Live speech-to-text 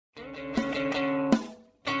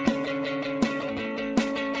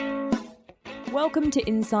Welcome to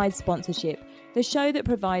Inside Sponsorship, the show that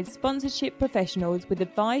provides sponsorship professionals with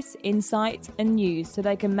advice, insights and news so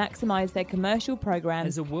they can maximise their commercial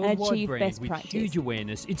programs and achieve best practice. As a worldwide brand with huge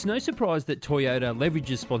awareness, it's no surprise that Toyota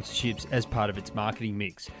leverages sponsorships as part of its marketing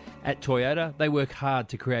mix. At Toyota, they work hard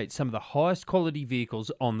to create some of the highest quality vehicles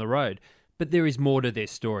on the road, but there is more to their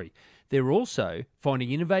story. They're also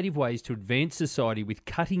finding innovative ways to advance society with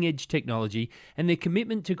cutting-edge technology and their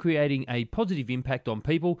commitment to creating a positive impact on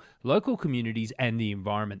people, local communities and the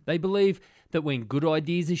environment. They believe that when good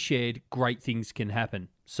ideas are shared, great things can happen.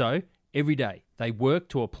 So, every day, they work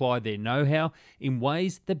to apply their know-how in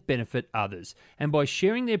ways that benefit others. And by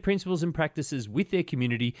sharing their principles and practices with their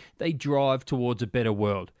community, they drive towards a better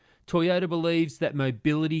world. Toyota believes that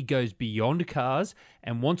mobility goes beyond cars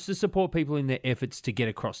and wants to support people in their efforts to get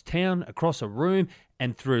across town, across a room,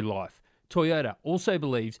 and through life. Toyota also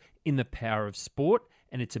believes in the power of sport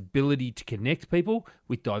and its ability to connect people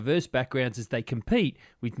with diverse backgrounds as they compete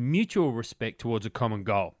with mutual respect towards a common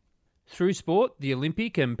goal. Through sport, the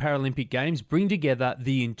Olympic and Paralympic Games bring together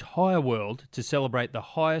the entire world to celebrate the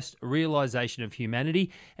highest realisation of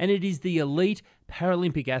humanity, and it is the elite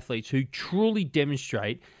Paralympic athletes who truly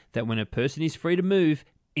demonstrate that when a person is free to move,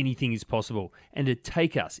 anything is possible. And to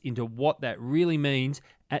take us into what that really means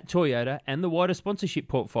at Toyota and the wider sponsorship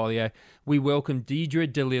portfolio, we welcome Deirdre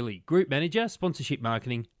DeLilly, Group Manager, Sponsorship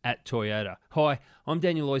Marketing at Toyota. Hi, I'm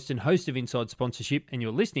Daniel Oyston, host of Inside Sponsorship, and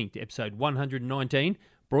you're listening to episode 119,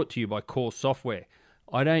 brought to you by Core Software.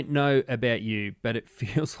 I don't know about you, but it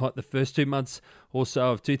feels like the first 2 months or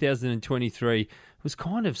so of 2023 was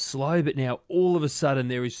kind of slow, but now all of a sudden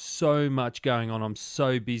there is so much going on. I'm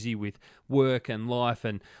so busy with work and life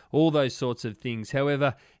and all those sorts of things.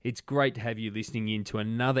 However, it's great to have you listening in to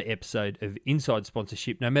another episode of Inside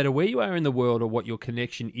Sponsorship, no matter where you are in the world or what your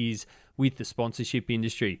connection is with the sponsorship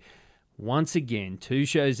industry. Once again, 2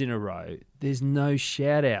 shows in a row, there's no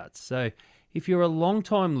shout outs. So if you're a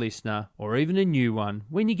long-time listener or even a new one,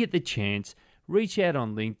 when you get the chance, reach out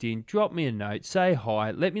on LinkedIn, drop me a note, say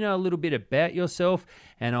hi, let me know a little bit about yourself,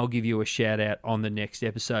 and I'll give you a shout out on the next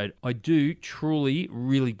episode. I do truly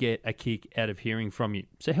really get a kick out of hearing from you,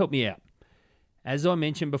 so help me out. As I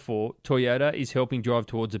mentioned before, Toyota is helping drive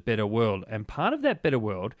towards a better world, and part of that better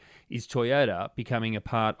world is Toyota becoming a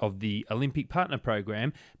part of the Olympic Partner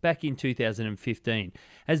Program back in 2015.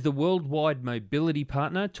 As the worldwide mobility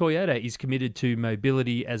partner, Toyota is committed to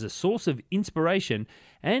mobility as a source of inspiration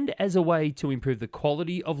and as a way to improve the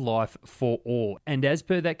quality of life for all. And as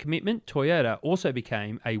per that commitment, Toyota also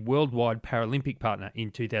became a worldwide Paralympic partner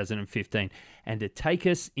in 2015. And to take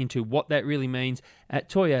us into what that really means at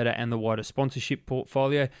Toyota and the wider sponsorship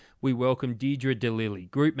portfolio, we welcome Deirdre DeLilly,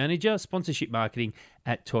 Group Manager, Sponsorship Marketing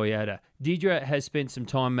at Toyota. Deirdre has spent some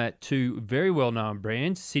time at 2 very well-known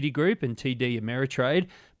brands, Citigroup and TD Ameritrade,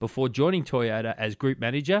 before joining Toyota as Group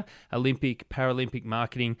Manager, Olympic, Paralympic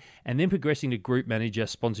Marketing, and then progressing to Group Manager,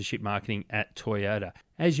 Sponsorship Marketing at Toyota.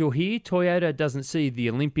 As you'll hear, Toyota doesn't see the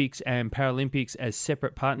Olympics and Paralympics as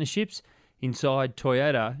separate partnerships. Inside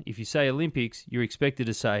Toyota, if you say Olympics, you're expected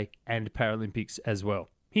to say and Paralympics as well.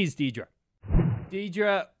 Here's Deirdre.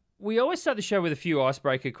 Deirdre, we always start the show with a few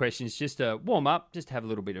icebreaker questions just to warm up, just to have a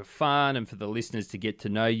little bit of fun and for the listeners to get to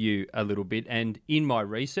know you a little bit. And in my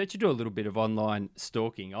research, I do a little bit of online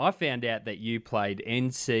stalking. I found out that you played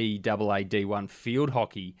NCAA D1 field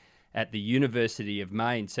hockey at the University of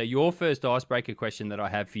Maine. So your first icebreaker question that I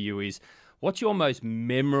have for you is, what's your most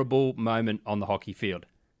memorable moment on the hockey field?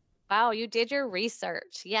 Wow, you did your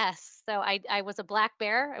research. Yes. So I was a black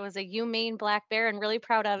bear. I was a UMaine black bear and really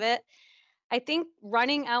proud of it. I think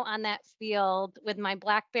running out on that field with my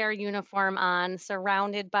black bear uniform on,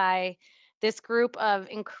 surrounded by this group of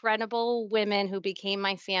incredible women who became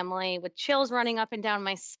my family, with chills running up and down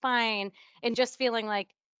my spine, and just feeling like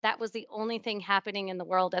that was the only thing happening in the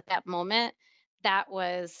world at that moment. That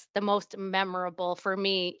was the most memorable for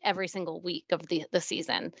me every single week of the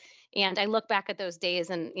season. And I look back at those days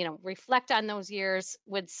and, reflect on those years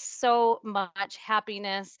with so much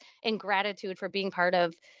happiness and gratitude for being part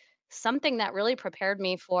of something that really prepared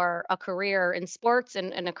me for a career in sports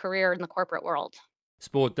and a career in the corporate world.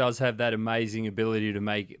 Sport does have that amazing ability to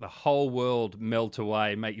make the whole world melt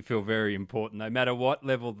away, make you feel very important, no matter what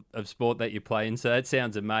level of sport that you play in. So that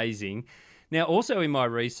sounds amazing. Now, also in my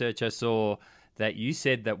research, I saw that you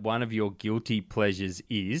said that one of your guilty pleasures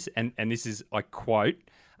is, and this is, I quote,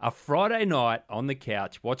 a Friday night on the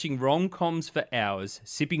couch watching rom-coms for hours,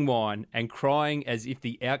 sipping wine and crying as if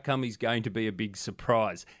the outcome is going to be a big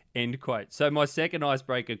surprise, end quote. So my second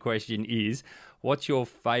icebreaker question is, what's your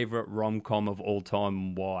favourite rom-com of all time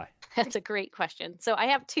and why? That's a great question. So I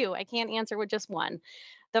have 2. I can't answer with just one.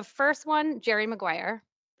 The first one, Jerry Maguire.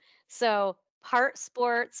 So part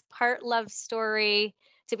sports, part love story.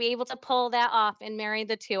 To be able to pull that off and marry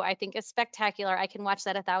the two, I think is spectacular. I can watch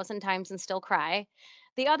that 1,000 times and still cry.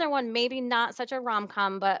 The other one, maybe not such a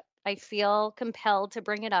rom-com, but I feel compelled to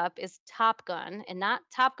bring it up, is Top Gun, and not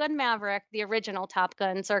Top Gun Maverick, the original Top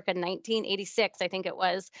Gun circa 1986, I think it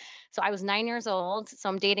was. So I was 9 years old, so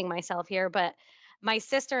I'm dating myself here, but my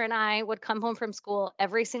sister and I would come home from school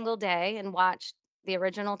every single day and watch the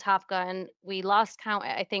original Top Gun. We lost count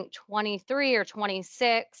at, I think, 23 or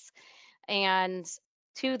 26. And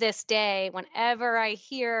to this day, whenever I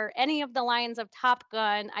hear any of the lines of Top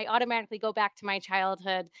Gun, I automatically go back to my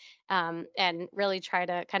childhood, and really try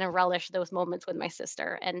to kind of relish those moments with my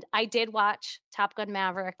sister. And I did watch Top Gun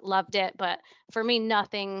Maverick, loved it, but for me,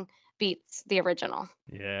 nothing beats the original.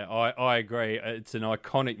 Yeah, I agree. It's an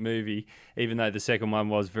iconic movie, even though the second one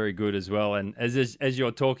was very good as well. And as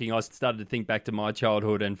you're talking, I started to think back to my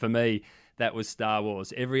childhood, and for me, that was Star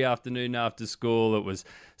Wars. Every afternoon after school, it was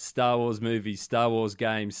Star Wars movies, Star Wars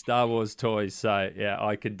games, Star Wars toys. So, yeah,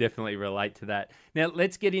 I could definitely relate to that. Now,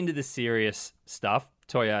 let's get into the serious stuff,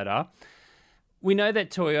 Toyota. We know that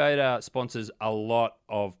Toyota sponsors a lot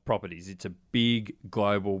of properties. It's a big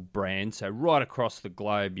global brand. So right across the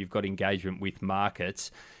globe, you've got engagement with markets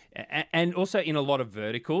and also in a lot of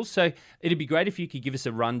verticals. So it'd be great if you could give us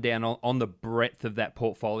a rundown on the breadth of that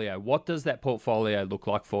portfolio. What does that portfolio look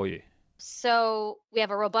like for you? So we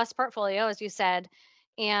have a robust portfolio, as you said,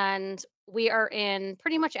 and we are in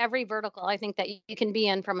pretty much every vertical I think that you can be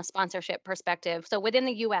in from a sponsorship perspective. So within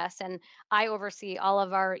the US, and I oversee all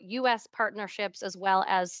of our US partnerships as well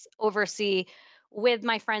as oversee with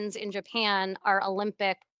my friends in Japan our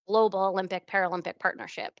global Olympic Paralympic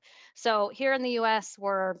partnership. So here in the US,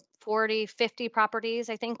 we're 40, 50 properties,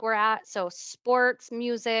 I think we're at. So sports,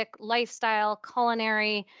 music, lifestyle,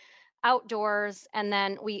 culinary, outdoors, and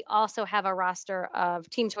then we also have a roster of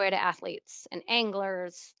Team Toyota athletes and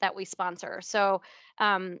anglers that we sponsor. So,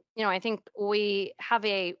 I think we have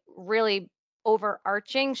a really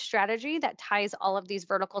overarching strategy that ties all of these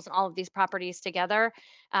verticals and all of these properties together,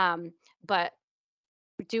 but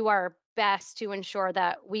do our best to ensure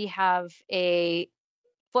that we have a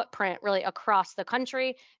footprint really across the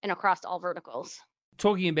country and across all verticals.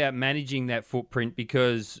 Talking about managing that footprint,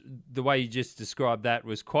 because the way you just described that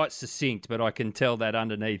was quite succinct, but I can tell that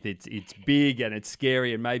underneath it's big and it's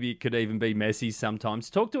scary and maybe it could even be messy sometimes.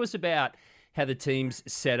 Talk to us about how the team's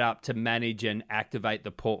set up to manage and activate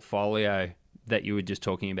the portfolio that you were just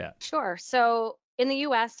talking about. Sure. So in the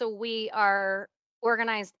US, so we are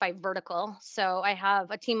organized by vertical. So I have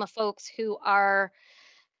a team of folks who are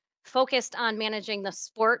focused on managing the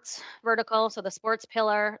sports vertical, so the sports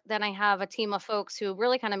pillar. Then I have a team of folks who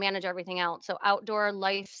really kind of manage everything else. So outdoor,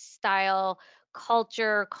 lifestyle,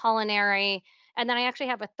 culture, culinary. And then I actually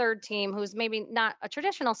have a third team who's maybe not a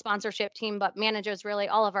traditional sponsorship team, but manages really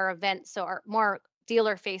all of our events. So our more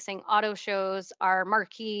dealer facing auto shows, our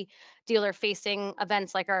marquee dealer facing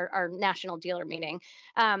events like our national dealer meeting.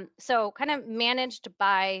 So kind of managed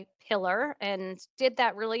by pillar, and did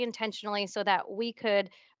that really intentionally so that we could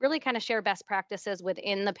really kind of share best practices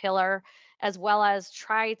within the pillar, as well as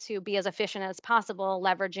try to be as efficient as possible,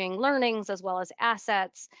 leveraging learnings as well as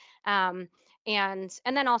assets. And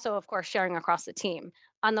then also, of course, sharing across the team.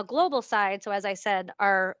 On the global side, so as I said,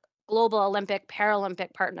 our global Olympic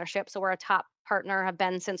Paralympic partnership, so we're a top partner, have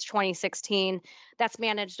been since 2016. That's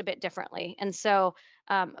managed a bit differently. And so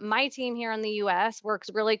my team here in the US works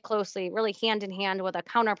really closely, really hand in hand with a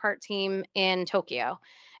counterpart team in Tokyo.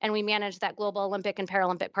 And we manage that global Olympic and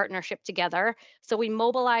Paralympic partnership together. So we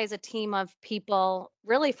mobilize a team of people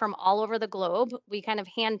really from all over the globe. We kind of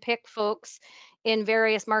handpick folks in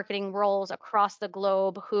various marketing roles across the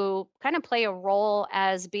globe who kind of play a role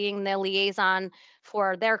as being the liaison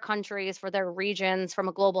for their countries, for their regions from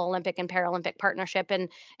a global Olympic and Paralympic partnership,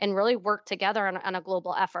 and really work together on a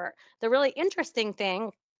global effort. The really interesting thing,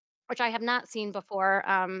 which I have not seen before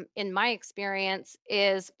in my experience,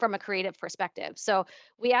 is from a creative perspective. So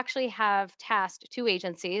we actually have tasked two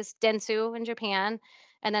agencies, Dentsu in Japan,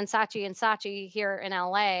 and then Saatchi and Saatchi here in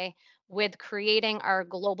LA, with creating our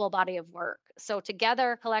global body of work. So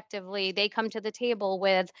together, collectively, they come to the table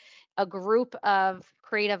with a group of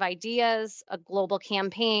creative ideas, a global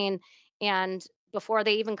campaign, and before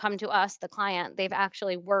they even come to us, the client, they've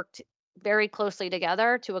actually worked very closely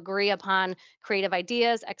together to agree upon creative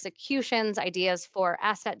ideas, executions, ideas for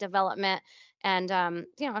asset development. And,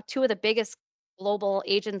 two of the biggest global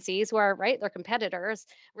agencies who are, right, they're competitors,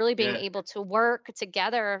 really being able to work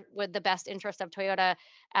together with the best interest of Toyota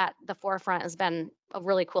at the forefront has been a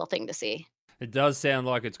really cool thing to see. It does sound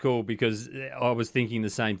like it's cool, because I was thinking the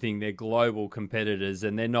same thing. They're global competitors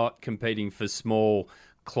and they're not competing for small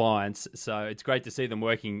clients. So it's great to see them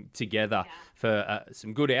working together for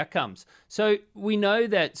some good outcomes. So we know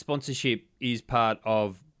that sponsorship is part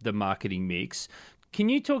of the marketing mix. Can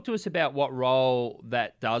you talk to us about what role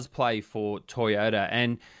that does play for Toyota,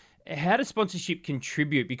 and how does sponsorship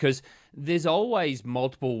contribute? Because there's always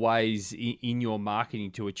multiple ways in your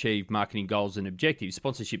marketing to achieve marketing goals and objectives.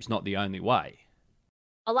 Sponsorship's not the only way.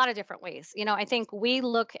 A lot of different ways. I think we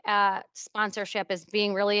look at sponsorship as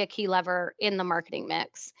being really a key lever in the marketing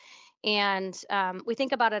mix. And we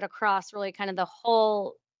think about it across really kind of the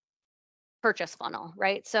whole purchase funnel,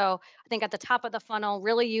 right? So I think at the top of the funnel,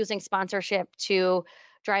 really using sponsorship to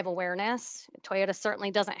drive awareness. Toyota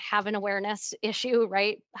certainly doesn't have an awareness issue,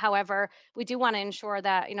 right? However, we do want to ensure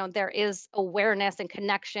that, there is awareness and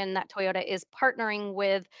connection, that Toyota is partnering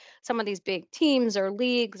with some of these big teams or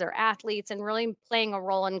leagues or athletes and really playing a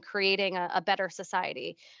role in creating a better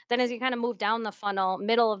society. Then as you kind of move down the funnel,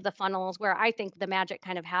 middle of the funnel is where I think the magic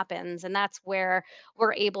kind of happens. And that's where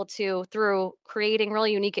we're able to, through creating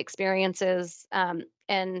really unique experiences,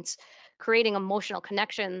 and creating emotional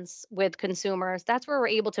connections with consumers, that's where we're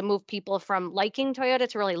able to move people from liking Toyota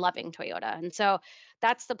to really loving Toyota. And so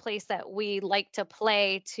that's the place that we like to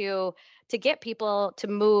play to get people to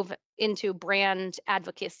move into brand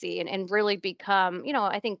advocacy and really become,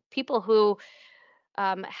 I think people who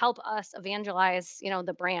help us evangelize,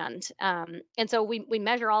 the brand. And so we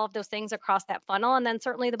measure all of those things across that funnel. And then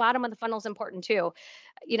certainly the bottom of the funnel is important too.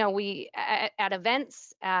 We at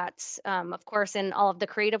events, of course, in all of the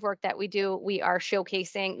creative work that we do, we are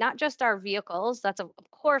showcasing not just our vehicles. That's of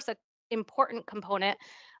course an important component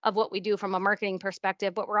of what we do from a marketing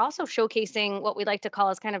perspective, but we're also showcasing what we like to call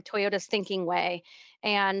as kind of Toyota's thinking way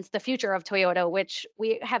and the future of Toyota, which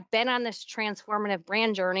we have been on this transformative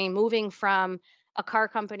brand journey, moving from a car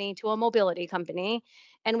company to a mobility company.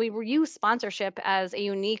 And we use sponsorship as a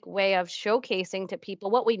unique way of showcasing to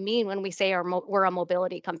people what we mean when we say we're a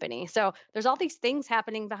mobility company. So there's all these things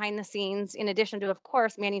happening behind the scenes, in addition to, of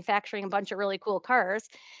course, manufacturing a bunch of really cool cars,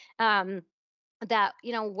 that,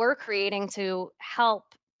 we're creating to help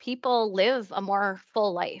people live a more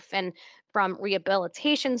full life. And from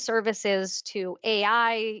rehabilitation services to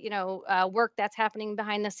AI, work that's happening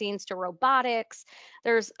behind the scenes, to robotics.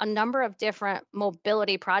 There's a number of different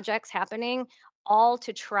mobility projects happening, all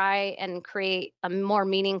to try and create a more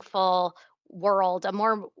meaningful world, a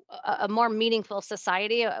more meaningful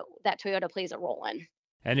society that Toyota plays a role in.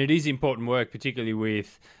 And it is important work, particularly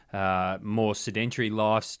with more sedentary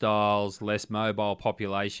lifestyles, less mobile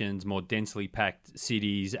populations, more densely packed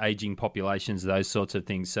cities, aging populations, those sorts of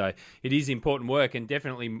things. So it is important work, and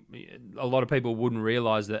definitely a lot of people wouldn't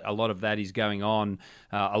realise that a lot of that is going on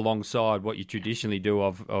alongside what you traditionally do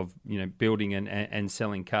of building and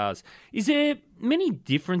selling cars. Is there many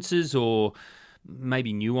differences or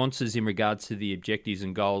maybe nuances in regards to the objectives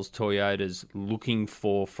and goals Toyota's looking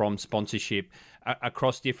for from sponsorship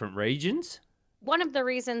across different regions? One of the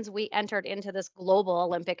reasons we entered into this global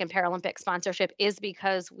Olympic and Paralympic sponsorship is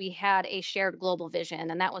because we had a shared global vision,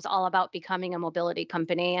 and that was all about becoming a mobility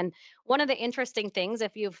company. And one of the interesting things,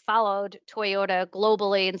 if you've followed Toyota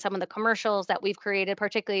globally and some of the commercials that we've created,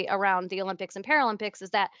 particularly around the Olympics and Paralympics, is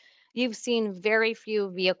that you've seen very few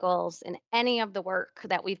vehicles in any of the work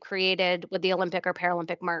that we've created with the Olympic or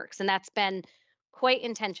Paralympic marks. And that's been quite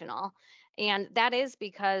intentional. And that is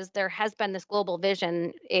because there has been this global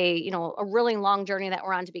vision, a really long journey that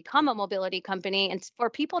we're on to become a mobility company, and for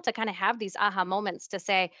people to kind of have these aha moments to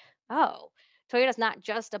say, oh, Toyota's not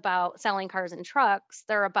just about selling cars and trucks.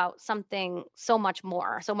 They're about something so much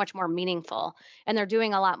more meaningful. And they're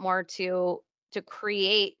doing a lot more to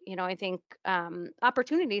create, I think,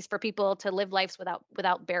 opportunities for people to live lives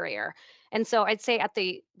without barrier. And so I'd say at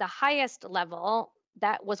the highest level,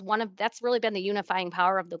 that's really been the unifying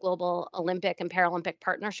power of the global Olympic and Paralympic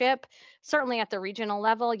partnership. Certainly at the regional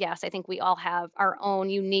level, yes, I think we all have our own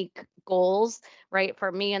unique goals, right? For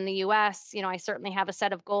me in the US, I certainly have a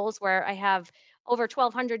set of goals where I have over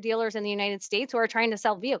 1,200 dealers in the United States who are trying to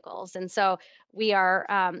sell vehicles. And so we are,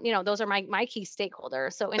 those are my key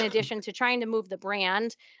stakeholders. So in addition to trying to move the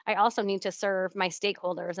brand, I also need to serve my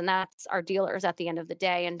stakeholders, and that's our dealers at the end of the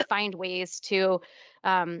day, and find ways to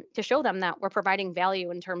show them that we're providing value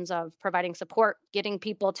in terms of providing support, getting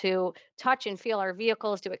people to touch and feel our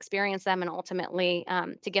vehicles, to experience them, and ultimately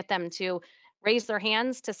to get them to raise their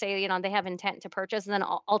hands to say, they have intent to purchase, and then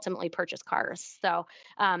ultimately purchase cars. So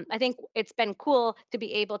I think it's been cool to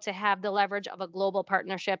be able to have the leverage of a global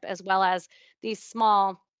partnership, as well as these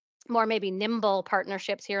small, more maybe nimble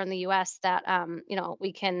partnerships here in the US that,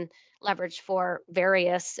 we can leverage for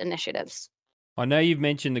various initiatives. I know you've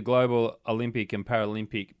mentioned the global Olympic and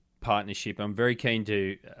Paralympic partnership. I'm very keen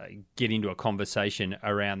to get into a conversation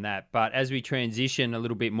around that. But as we transition a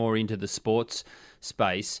little bit more into the sports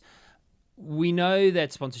space, we know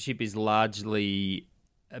that sponsorship is largely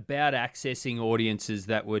about accessing audiences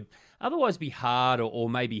that would otherwise be hard or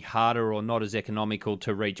maybe harder or not as economical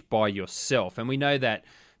to reach by yourself. And we know that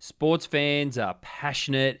sports fans are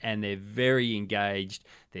passionate and they're very engaged,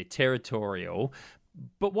 they're territorial.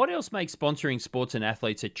 But what else makes sponsoring sports and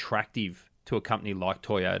athletes attractive to a company like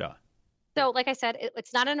Toyota? So, like I said,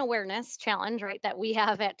 it's not an awareness challenge, right, that we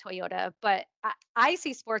have at Toyota, but I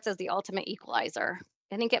see sports as the ultimate equalizer.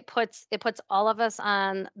 I think it puts all of us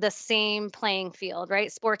on the same playing field,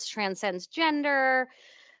 right? Sports transcends gender,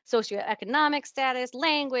 socioeconomic status,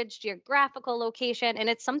 language, geographical location, and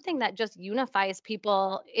it's something that just unifies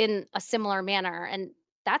people in a similar manner. And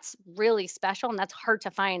that's really special and that's hard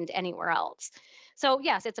to find anywhere else. So,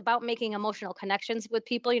 yes, it's about making emotional connections with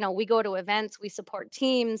people. We go to events, we support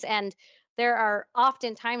teams, and there are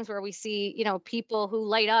often times where we see, people who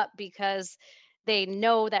light up because they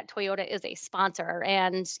know that Toyota is a sponsor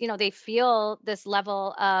and, they feel this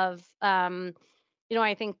level of,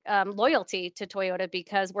 I think loyalty to Toyota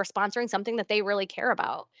because we're sponsoring something that they really care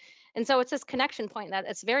about. And so it's this connection point that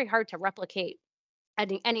it's very hard to replicate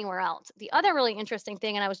anywhere else. The other really interesting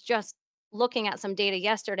thing, and I was just looking at some data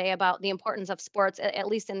yesterday about the importance of sports, at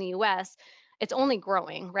least in the US, it's only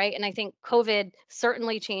growing, right? And I think COVID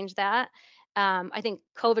certainly changed that. I think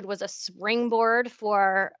COVID was a springboard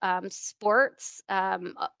for sports,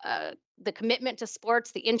 the commitment to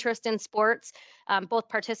sports, the interest in sports, both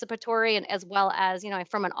participatory and as well as,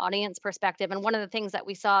 from an audience perspective. And one of the things that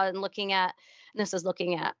we saw in looking at, and this is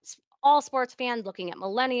looking at all sports fans, looking at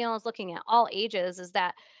millennials, looking at all ages, is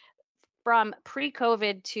that from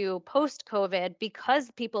pre-COVID to post-COVID,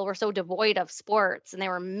 because people were so devoid of sports and they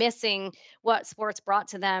were missing what sports brought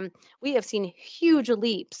to them, we have seen huge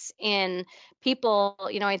leaps in people,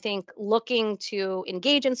 I think looking to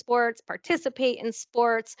engage in sports, participate in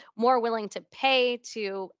sports, more willing to pay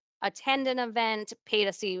to attend an event, pay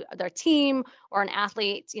to see their team or an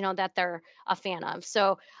athlete, that they're a fan of.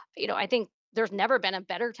 So, I think there's never been a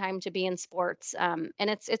better time to be in sports. And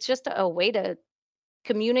it's just a way to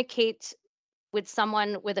communicate with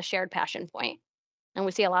someone with a shared passion point. And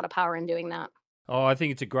we see a lot of power in doing that. Oh, I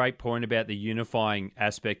think it's a great point about the unifying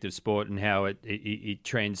aspect of sport and how it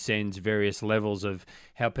transcends various levels of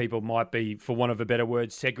how people might be, for want of a better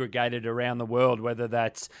word, segregated around the world, whether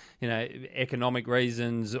that's, economic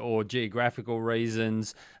reasons or geographical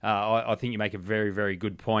reasons. I think you make a very, very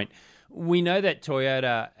good point. We know that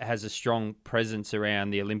Toyota has a strong presence around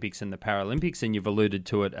the Olympics and the Paralympics, and you've alluded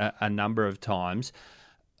to it a number of times.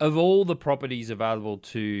 Of all the properties available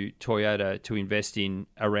to Toyota to invest in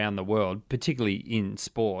around the world, particularly in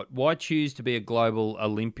sport, why choose to be a global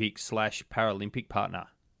Olympic/Paralympic partner?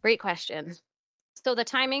 Great question. So the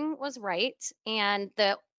timing was right, and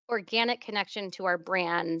the organic connection to our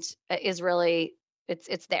brand is really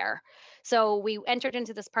it's there. So we entered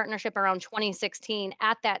into this partnership around 2016.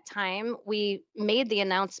 At that time, we made the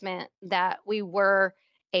announcement that we were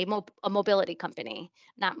a mobility company,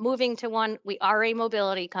 not moving to one. We are a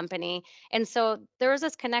mobility company. And so there is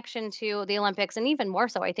this connection to the Olympics and even more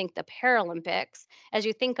so, I think, the Paralympics. As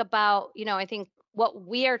you think about, I think what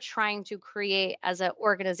we are trying to create as an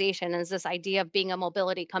organization is this idea of being a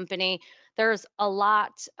mobility company. There's a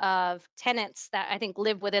lot of tenets that I think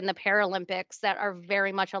live within the Paralympics that are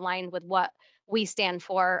very much aligned with what we stand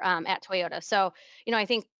for at Toyota. So, I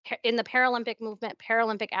think in the Paralympic movement,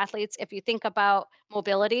 Paralympic athletes, if you think about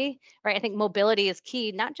mobility, right, I think mobility is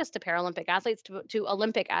key, not just to Paralympic athletes, to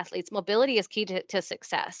Olympic athletes. Mobility is key to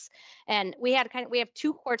success. And we have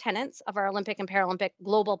two core tenets of our Olympic and Paralympic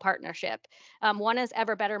global partnership. One is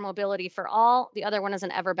ever better mobility for all. The other one is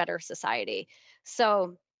an ever better society.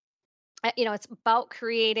 So, it's about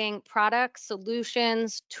creating products,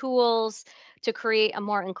 solutions, tools to create a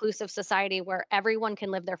more inclusive society where everyone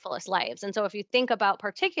can live their fullest lives. And so if you think about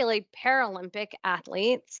particularly Paralympic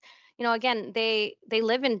athletes, again, they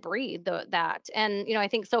live and breathe that. And, I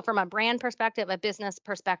think so from a brand perspective, a business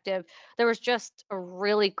perspective, there was just a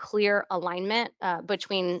really clear alignment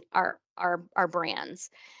between our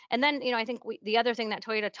brands. And then, I think the other thing that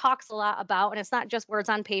Toyota talks a lot about, and it's not just words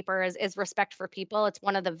on paper, is respect for people. It's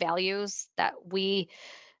one of the values that we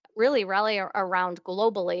really rally around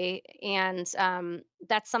globally. And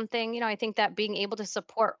that's something, I think that being able to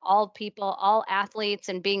support all people, all athletes,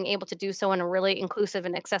 and being able to do so in a really inclusive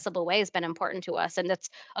and accessible way has been important to us. And that's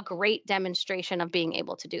a great demonstration of being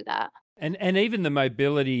able to do that. And even the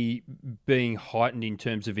mobility being heightened in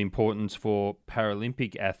terms of importance for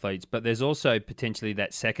Paralympic athletes, but there's also potentially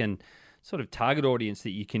that second sort of target audience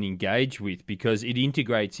that you can engage with, because it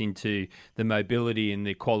integrates into the mobility and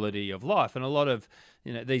the quality of life. And a lot of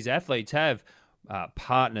these athletes have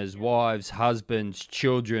partners, wives, husbands,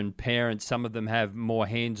 children, parents. Some of them have more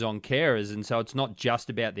hands-on carers, and so it's not just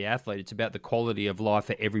about the athlete, it's about the quality of life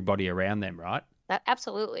for everybody around them, right? That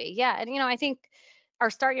absolutely. Yeah. And I think our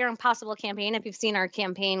Start Your Impossible campaign, if you've seen our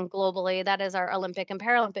campaign globally, that is our Olympic and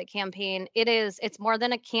Paralympic campaign. It's more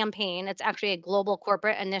than a campaign. It's actually a global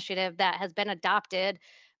corporate initiative that has been adopted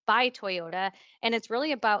by Toyota. And it's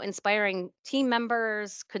really about inspiring team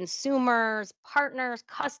members, consumers, partners,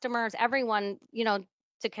 customers, everyone,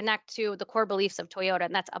 to connect to the core beliefs of Toyota.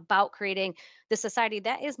 And that's about creating the society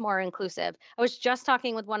that is more inclusive. I was just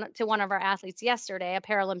talking with one of our athletes yesterday, a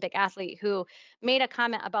Paralympic athlete, who made a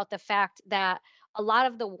comment about the fact that a lot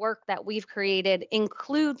of the work that we've created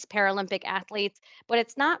includes Paralympic athletes, but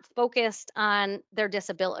it's not focused on their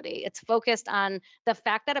disability. It's focused on the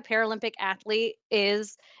fact that a Paralympic athlete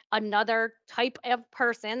is another type of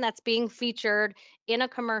person that's being featured in a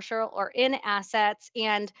commercial or in assets.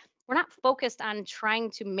 And we're not focused on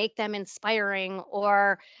trying to make them inspiring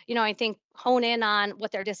or, I think hone in on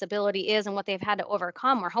what their disability is and what they've had to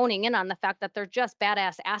overcome. We're honing in on the fact that they're just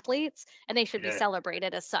badass athletes and they should be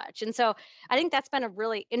celebrated as such. And so I think that's been a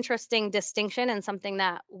really interesting distinction and something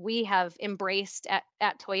that we have embraced at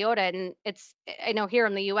Toyota. And I know here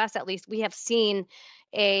in the US, at least, we have seen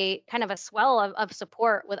a kind of a swell of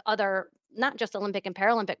support with other, not just Olympic and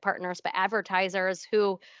Paralympic partners, but advertisers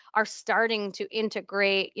who are starting to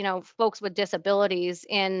integrate, folks with disabilities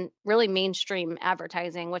in really mainstream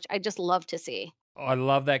advertising, which I just love to see. I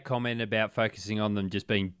love that comment about focusing on them just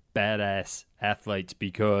being badass athletes,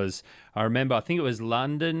 because I remember, I think it was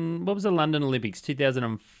London, what was the London Olympics,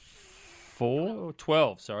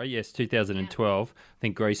 2012, sorry, yes, 2012. I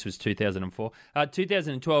think Greece was 2004.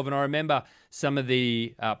 2012, and I remember some of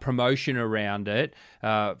the promotion around it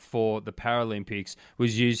for the Paralympics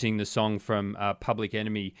was using the song from Public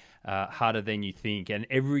Enemy, Harder Than You Think. And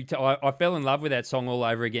every time I fell in love with that song all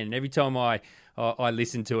over again. And every time I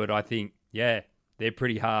listen to it, I think, yeah, they're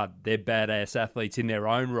pretty hard. They're badass athletes in their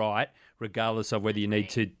own right, regardless of whether you need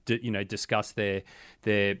to discuss their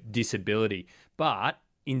disability. But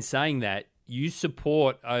in saying that, you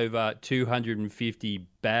support over 250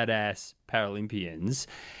 badass Paralympians.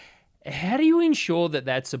 How do you ensure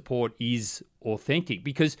that support is authentic?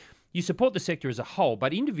 Because you support the sector as a whole,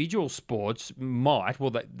 but individual sports might, well,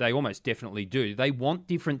 they almost definitely do. They want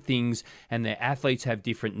different things, and their athletes have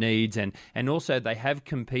different needs, and also they have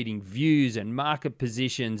competing views and market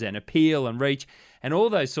positions and appeal and reach and all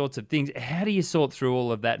those sorts of things. How do you sort through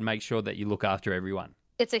all of that and make sure that you look after everyone?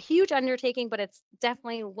 It's a huge undertaking, but it's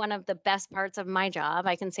definitely one of the best parts of my job.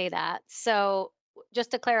 I can say that. So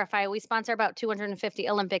just to clarify, we sponsor about 250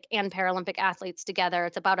 Olympic and Paralympic athletes together.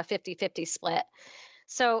 It's about a 50-50 split.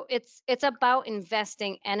 So it's about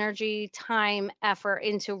investing energy, time, effort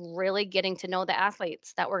into really getting to know the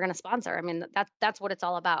athletes that we're going to sponsor. I mean, that's what it's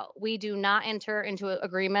all about. We do not enter into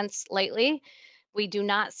agreements lightly. We do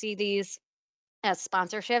not see these as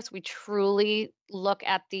sponsorships. We truly look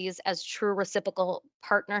at these as true reciprocal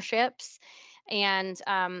partnerships. And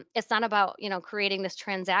it's not about, creating this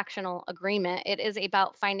transactional agreement. It is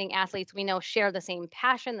about finding athletes we know share the same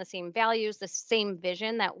passion, the same values, the same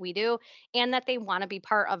vision that we do, and that they want to be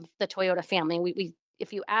part of the Toyota family.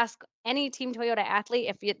 If you ask any Team Toyota athlete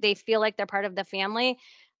if they feel like they're part of the family,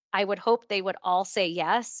 I would hope they would all say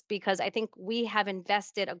yes, because I think we have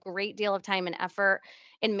invested a great deal of time and effort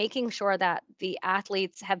in making sure that the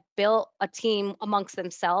athletes have built a team amongst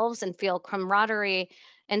themselves and feel camaraderie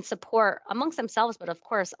and support amongst themselves, but of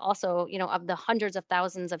course also, of the hundreds of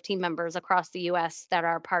thousands of team members across the US that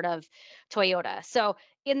are part of Toyota. So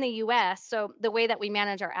in the US, so the way that we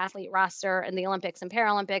manage our athlete roster in the Olympics and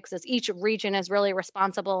Paralympics is each region is really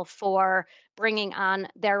responsible for bringing on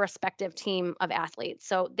their respective team of athletes.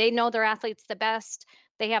 So they know their athletes the best.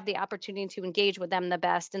 They have the opportunity to engage with them the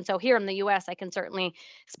best. And so here in the US, I can certainly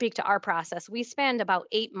speak to our process. We spend about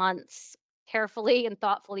 8 months carefully and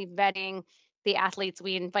thoughtfully vetting the athletes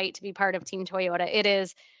we invite to be part of Team Toyota. It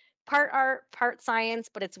is part art, part science,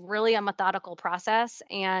 but it's really a methodical process.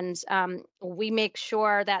 And we make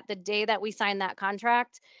sure that the day that we sign that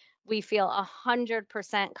contract, we feel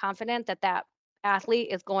 100% confident that that athlete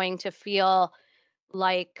is going to feel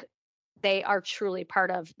like they are truly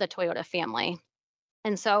part of the Toyota family.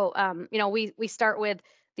 And so, we start with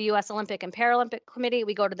the U.S. Olympic and Paralympic Committee.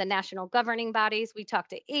 We go to the national governing bodies. We talk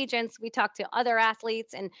to agents. We talk to other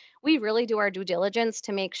athletes, and we really do our due diligence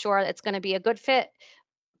to make sure it's going to be a good fit,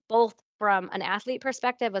 both from an athlete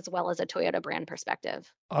perspective as well as a Toyota brand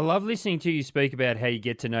perspective. I love listening to you speak about how you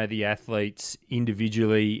get to know the athletes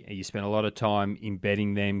individually. You spend a lot of time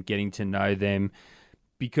embedding them, getting to know them,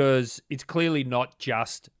 because it's clearly not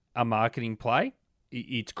just a marketing play.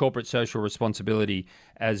 It's corporate social responsibility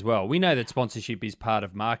as well. We know that sponsorship is part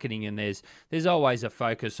of marketing, and there's always a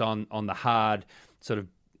focus on the hard sort of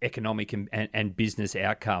economic and business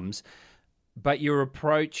outcomes. But your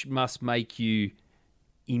approach must make you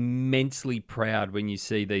immensely proud when you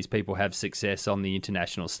see these people have success on the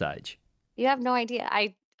international stage. You have no idea.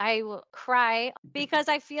 I will cry because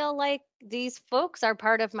I feel like these folks are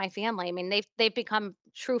part of my family. I mean, they've become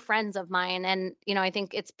true friends of mine, and I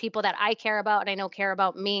think it's people that I care about and I know care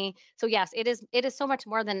about me. So yes, it is so much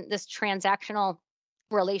more than this transactional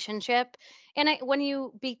relationship. And when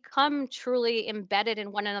you become truly embedded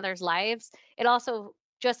in one another's lives, it also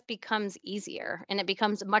just becomes easier and it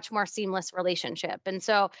becomes a much more seamless relationship. And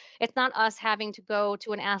so it's not us having to go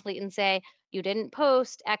to an athlete and say, you didn't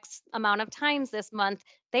post X amount of times this month.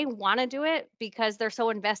 They want to do it because they're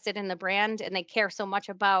so invested in the brand and they care so much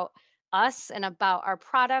about us and about our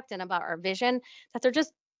product and about our vision that they're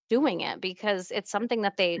just doing it because it's something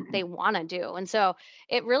that they want to do. And so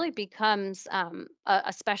it really becomes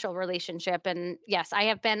a special relationship. And yes, I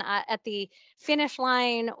have been at the finish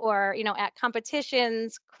line or at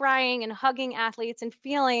competitions crying and hugging athletes and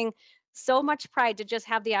feeling so much pride to just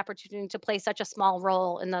have the opportunity to play such a small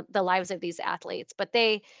role in the lives of these athletes. But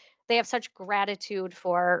they have such gratitude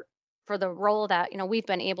for the role that we've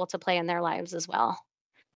been able to play in their lives as well.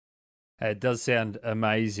 It does sound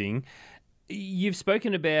amazing. You've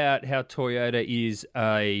spoken about how Toyota is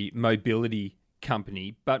a mobility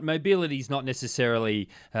company, but mobility is not necessarily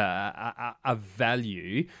a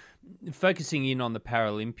value. Focusing in on the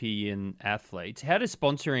Paralympian athletes, how does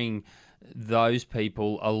sponsoring those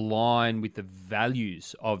people align with the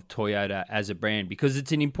values of Toyota as a brand? Because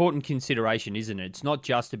it's an important consideration, isn't it? It's not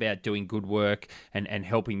just about doing good work and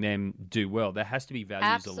helping them do well. There has to be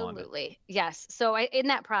values alignment. Absolutely. Yes. So in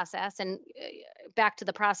that process, and back to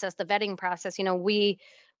the process, the vetting process, we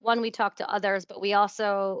talk to others, but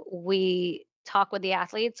we talk with the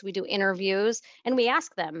athletes, we do interviews, and we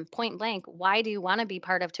ask them point blank, why do you want to be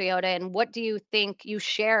part of Toyota? And what do you think you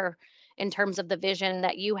share in terms of the vision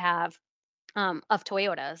that you have of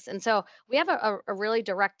Toyotas? And so we have a really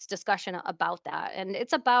direct discussion about that. And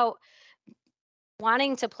it's about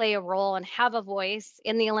wanting to play a role and have a voice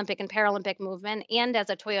in the Olympic and Paralympic movement and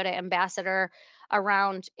as a Toyota ambassador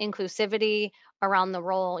around inclusivity, around the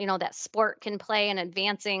role, that sport can play in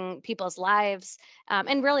advancing people's lives,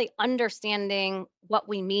 and really understanding what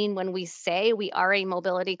we mean when we say we are a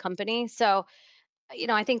mobility company. So,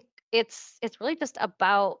 I think it's really just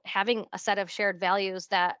about having a set of shared values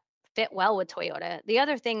that fit well with Toyota. The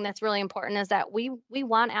other thing that's really important is that we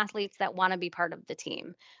want athletes that want to be part of the team.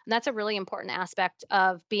 And that's a really important aspect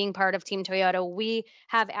of being part of Team Toyota. We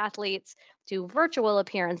have athletes do virtual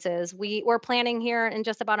appearances. We're planning here in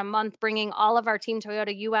just about a month bringing all of our Team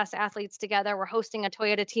Toyota US athletes together. We're hosting a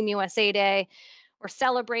Toyota Team USA Day. We're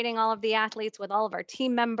celebrating all of the athletes with all of our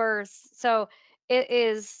team members. So it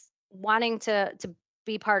is wanting to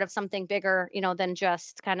be part of something bigger, than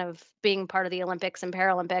just kind of being part of the Olympics and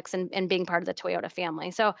Paralympics and being part of the Toyota family.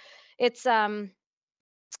 So it's a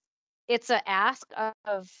ask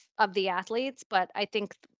of the athletes, but I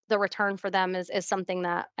think the return for them is something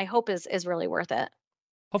that I hope is really worth it.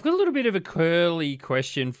 I've got a little bit of a curly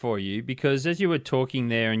question for you, because as you were talking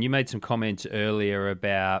there and you made some comments earlier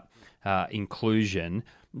about inclusion,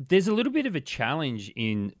 there's a little bit of a challenge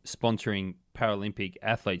in sponsoring Paralympic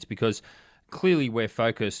athletes because clearly we're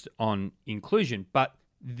focused on inclusion, but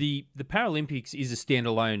the Paralympics is a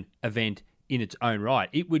standalone event in its own right.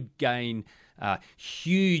 It would gain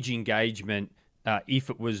huge engagement if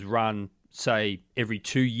it was run, say, every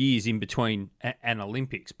 2 years in between an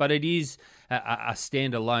Olympics. But it is a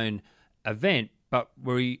standalone event. But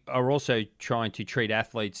we are also trying to treat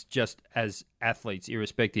athletes just as athletes,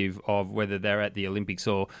 irrespective of whether they're at the Olympics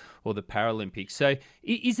or the Paralympics. So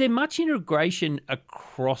is there much integration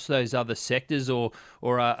across those other sectors, or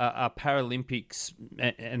are Paralympics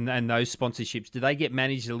and those sponsorships, do they get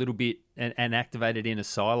managed a little bit and activated in a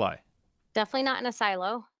silo? Definitely not in a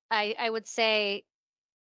silo. I would say,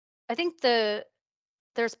 I think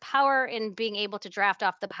there's power in being able to draft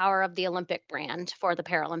off the power of the Olympic brand for the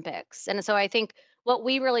Paralympics. And so I think what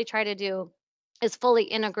we really try to do is fully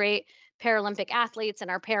integrate Paralympic athletes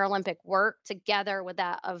and our Paralympic work together with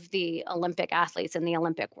that of the Olympic athletes and the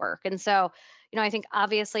Olympic work. And so, I think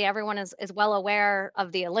obviously everyone is well aware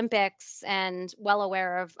of the Olympics and well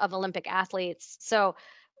aware of Olympic athletes. So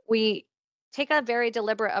we take a very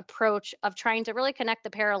deliberate approach of trying to really connect the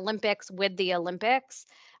Paralympics with the Olympics,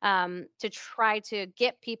 to try to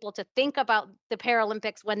get people to think about the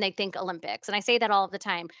Paralympics when they think Olympics. And I say that all the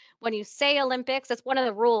time. When you say Olympics, that's one of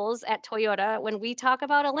the rules at Toyota. When we talk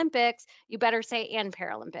about Olympics, you better say and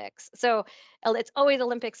Paralympics. So it's always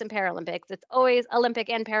Olympics and Paralympics. It's always Olympic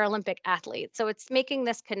and Paralympic athletes. So it's making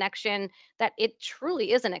this connection that it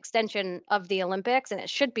truly is an extension of the Olympics and it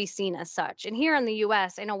should be seen as such. And here in the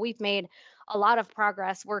US, I know we've made a lot of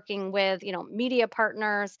progress working with, media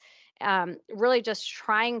partners, really just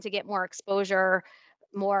trying to get more exposure,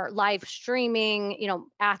 more live streaming,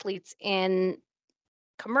 athletes in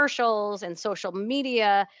commercials and social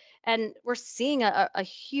media. And we're seeing a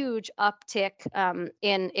huge uptick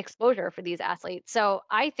in exposure for these athletes. So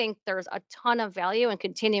I think there's a ton of value in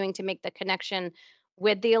continuing to make the connection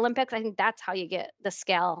with the Olympics. I think that's how you get the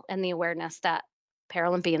scale and the awareness that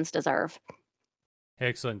Paralympians deserve.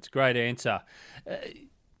 Excellent. Great answer.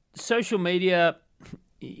 Social media,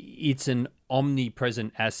 it's an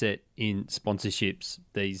omnipresent asset in sponsorships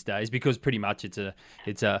these days because pretty much it's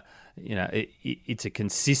a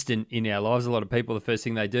consistent in our lives. A lot of people, the first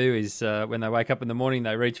thing they do is when they wake up in the morning,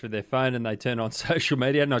 they reach for their phone and they turn on social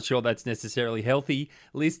media. Not sure that's necessarily healthy,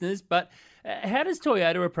 listeners, but how does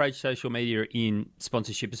Toyota approach social media in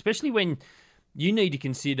sponsorship, especially when you need to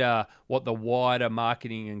consider what the wider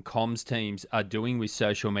marketing and comms teams are doing with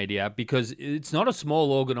social media, because it's not a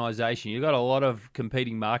small organisation. You've got a lot of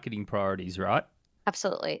competing marketing priorities, right?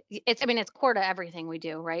 Absolutely. It's core to everything we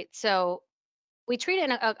do, right? So we treat it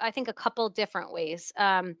in I think a couple different ways.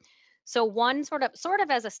 So one sort of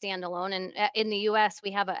as a standalone, and in the US we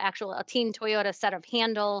have a Team Toyota set of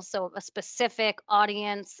handles, so a specific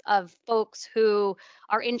audience of folks who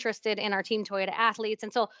are interested in our Team Toyota athletes,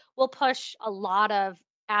 and so we'll push a lot of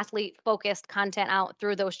athlete focused content out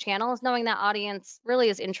through those channels, knowing that audience really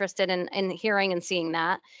is interested in hearing and seeing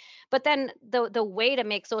that. But then the way to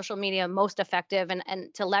make social media most effective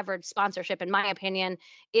and to leverage sponsorship, in my opinion,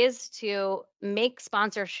 is to make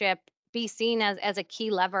sponsorship be seen as a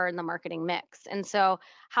key lever in the marketing mix. And so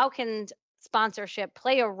how can sponsorship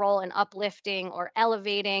play a role in uplifting or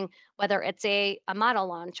elevating, whether it's a model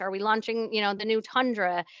launch? Are we launching, the new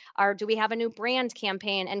Tundra? Or do we have a new brand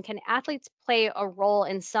campaign? And can athletes play a role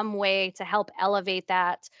in some way to help elevate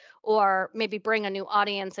that, or maybe bring a new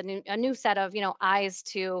audience, a new set of, eyes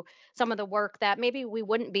to some of the work that maybe we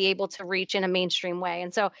wouldn't be able to reach in a mainstream way?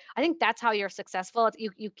 And so I think that's how you're successful.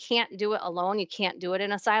 You can't do it alone. You can't do it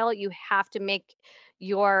in a silo. You have to make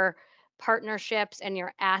your partnerships and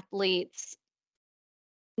your athletes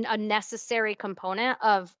a necessary component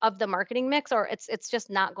of the marketing mix, or it's just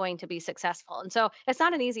not going to be successful. And so it's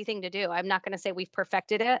not an easy thing to do. I'm not going to say we've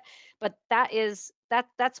perfected it, but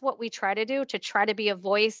that's what we try to do, to try to be a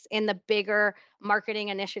voice in the bigger marketing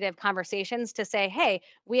initiative conversations, to say, hey,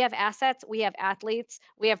 we have assets, we have athletes,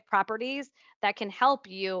 we have properties that can help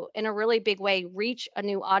you in a really big way reach a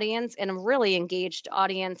new audience and a really engaged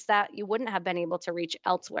audience that you wouldn't have been able to reach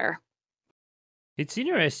elsewhere. It's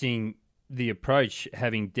interesting, the approach,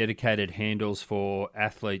 having dedicated handles for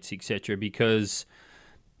athletes, etc., because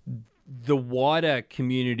the wider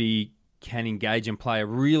community can engage and play a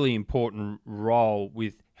really important role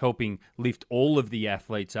with helping lift all of the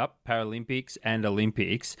athletes up, Paralympics and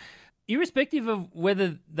Olympics, irrespective of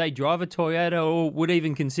whether they drive a Toyota or would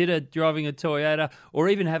even consider driving a Toyota or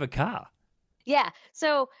even have a car. Yeah.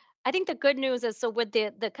 So I think the good news is, so with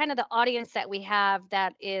the kind of the audience that we have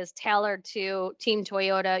that is tailored to Team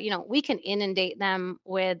Toyota, we can inundate them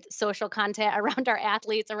with social content around our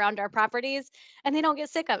athletes, around our properties, and they don't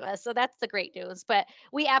get sick of us. So that's the great news. But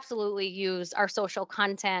we absolutely use our social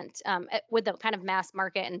content with the kind of mass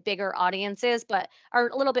market and bigger audiences, but are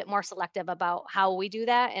a little bit more selective about how we do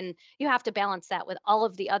that. And you have to balance that with all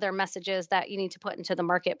of the other messages that you need to put into the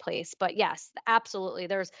marketplace. But yes, absolutely,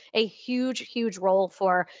 there's a huge, huge role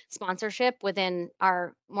for sponsorship within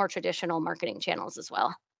our more traditional marketing channels as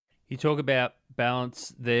well. You talk about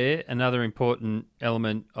balance there. Another important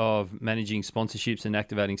element of managing sponsorships and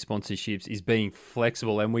activating sponsorships is being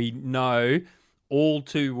flexible. And we know all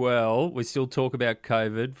too well, we still talk about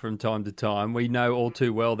COVID from time to time. We know all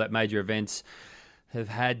too well that major events have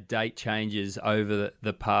had date changes over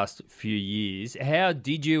the past few years. How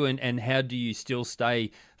did you and how do you still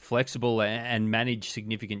stay flexible and manage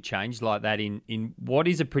significant change like that in what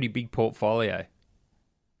is a pretty big portfolio?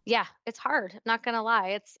 Yeah, it's hard. I'm not gonna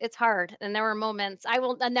lie, it's hard. And there were moments.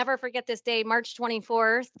 I'll never forget this day, March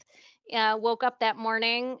 24th. Woke up that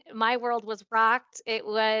morning. My world was rocked. It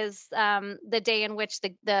was the day in which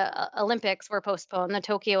the Olympics were postponed, the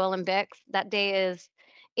Tokyo Olympics. That day is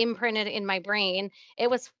imprinted in my brain. It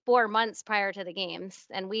was 4 months prior to the games,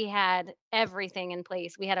 and we had everything in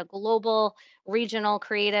place. We had a global, regional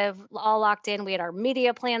creative all locked in. We had our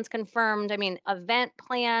media plans confirmed. I mean, event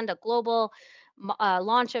planned, a global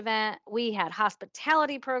launch event. We had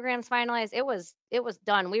hospitality programs finalized. It was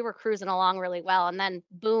done. We were cruising along really well, and then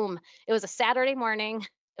boom, it was a Saturday morning.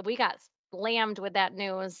 We got slammed with that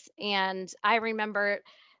news, and I remember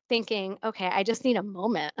thinking, okay, I just need a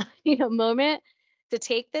moment. I need a moment to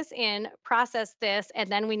take this in, process this, and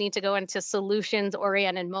then we need to go into solutions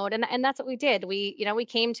oriented mode. And that's what we did. We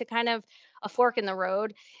came to kind of a fork in the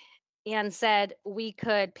road and said we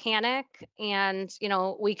could panic and,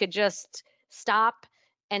 we could just stop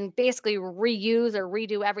and basically reuse or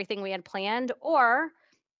redo everything we had planned, or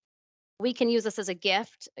we can use this as a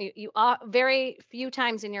gift. Very few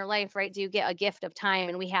times in your life, right, do you get a gift of time,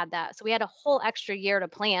 and we had that. So we had a whole extra year to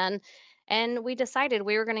plan, and we decided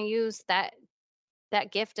we were going to use that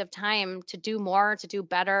gift of time to do more, to do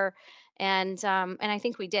better, and I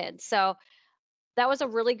think we did. So that was a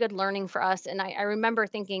really good learning for us. And I remember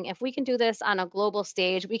thinking, if we can do this on a global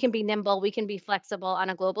stage, we can be nimble, we can be flexible on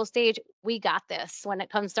a global stage. We got this when it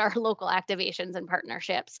comes to our local activations and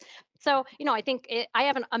partnerships. So, I think I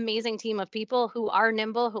have an amazing team of people who are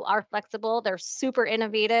nimble, who are flexible, they're super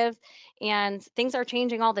innovative, and things are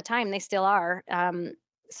changing all the time. They still are.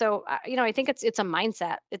 I think it's a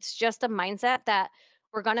mindset. It's just a mindset that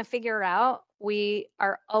we're going to figure out. We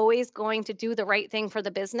are always going to do the right thing for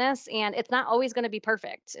the business, and it's not always going to be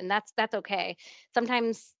perfect, and that's okay.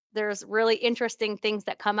 Sometimes there's really interesting things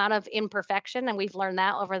that come out of imperfection, and we've learned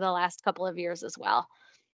that over the last couple of years as well.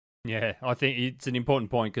 Yeah, I think it's an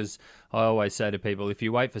important point because I always say to people, if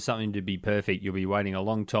you wait for something to be perfect, you'll be waiting a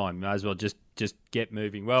long time. May as well just get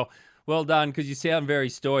moving. Well done, because you sound very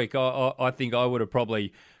stoic. I think I would have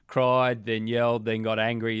probably cried, then yelled, then got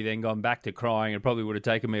angry, then gone back to crying. It probably would have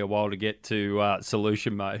taken me a while to get to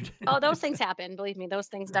solution mode. Oh, those things happen. Believe me, those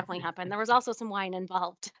things definitely happen. There was also some wine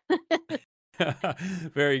involved.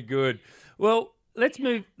 Very good. Well, let's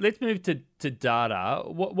move to data.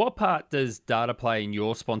 What part does data play in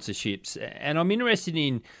your sponsorships? And I'm interested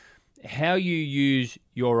in how you use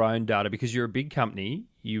your own data, because you're a big company.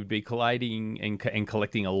 You would be collating and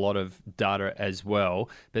collecting a lot of data as well.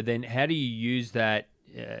 But then how do you use that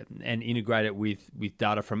and integrate it with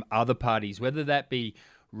data from other parties, whether that be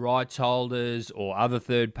rights holders or other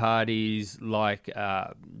third parties like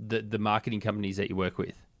the marketing companies that you work with?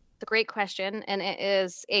 It's a great question, and it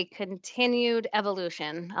is a continued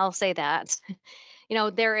evolution. I'll say that.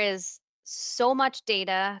 There is so much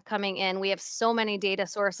data coming in. We have so many data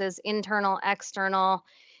sources, internal, external.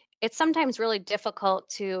 It's sometimes really difficult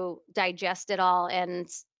to digest it all and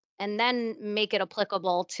then make it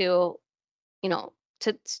applicable to, you know,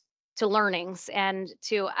 to to learnings and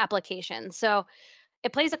to applications. So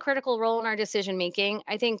it plays a critical role in our decision making.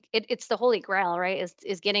 I think it's the holy grail, right?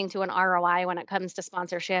 Is getting to an ROI when it comes to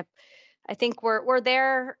sponsorship. I think we're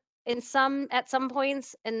there at some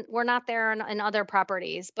points, and we're not there in other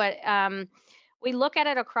properties. But we look at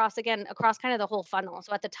it across kind of the whole funnel.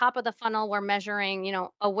 So at the top of the funnel, we're measuring,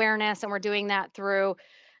 awareness, and we're doing that through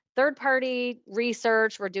third party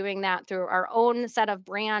research. We're doing that through our own set of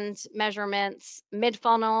brand measurements. Mid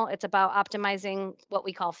funnel, it's about optimizing what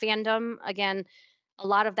we call fandom. Again, a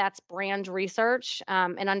lot of that's brand research,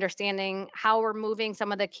 and understanding how we're moving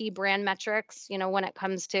some of the key brand metrics, when it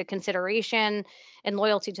comes to consideration and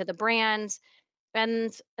loyalty to the brand.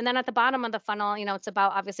 And then at the bottom of the funnel, it's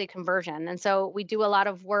about obviously conversion. And so we do a lot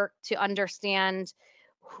of work to understand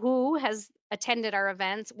who has attended our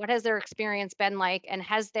events, what has their experience been like, and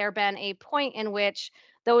has there been a point in which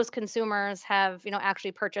those consumers have,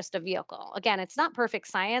 actually purchased a vehicle. Again, it's not perfect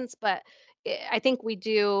science, but I think we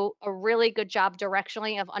do a really good job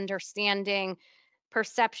directionally of understanding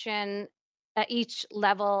perception at each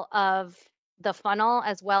level of the funnel,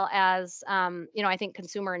 as well as, I think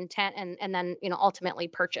consumer intent, and then, ultimately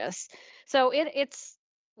purchase. So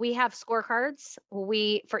we have scorecards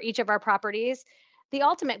for each of our properties. The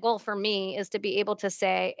ultimate goal for me is to be able to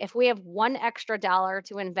say, if we have one extra dollar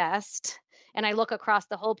to invest, and I look across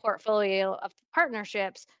the whole portfolio of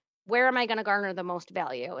partnerships, where am I going to garner the most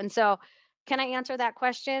value? And so, can I answer that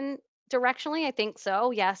question directionally? I think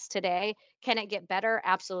so. Yes, today. Can it get better?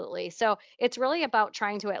 Absolutely. So it's really about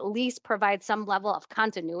trying to at least provide some level of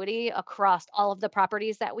continuity across all of the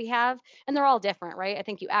properties that we have. And they're all different, right? I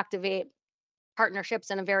think you activate partnerships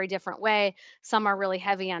in a very different way. Some are really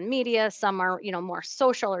heavy on media, some are, more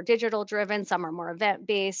social or digital driven, some are more event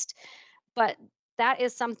based. But that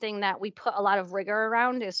is something that we put a lot of rigor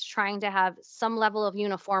around, is trying to have some level of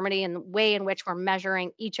uniformity in the way in which we're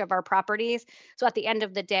measuring each of our properties. So at the end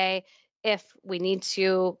of the day, if we need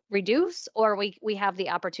to reduce or we have the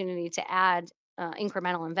opportunity to add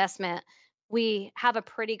incremental investment, we have a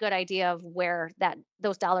pretty good idea of where that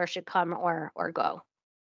those dollars should come or go.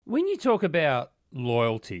 When you talk about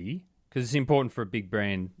loyalty, because it's important for a big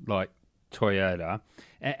brand like Toyota,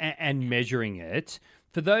 and measuring it,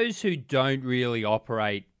 for those who don't really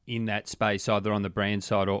operate in that space, either on the brand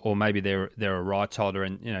side or maybe they're a rights holder,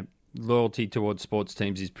 and loyalty towards sports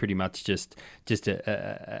teams is pretty much just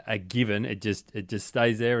a given. It just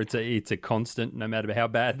stays there. It's a constant, no matter how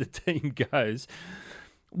bad the team goes.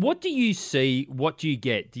 What do you see? What do you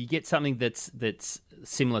get? Do you get something that's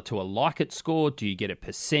similar to a like-it score? Do you get a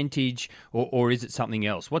percentage, or is it something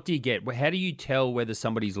else? What do you get? How do you tell whether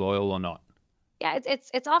somebody's loyal or not? Yeah,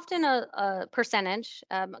 it's often a percentage,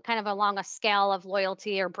 kind of along a scale of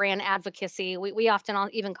loyalty or brand advocacy. We often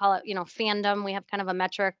even call it, fandom. We have kind of a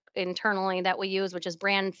metric internally that we use, which is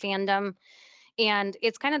brand fandom. And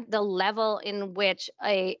it's kind of the level in which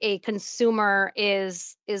a consumer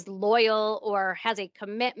is loyal or has a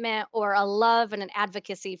commitment or a love and an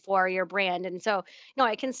advocacy for your brand. And so,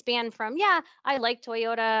 it can span from, yeah, I like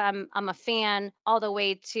Toyota, I'm a fan, all the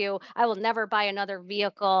way to I will never buy another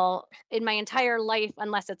vehicle in my entire life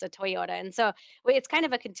unless it's a Toyota. And so it's kind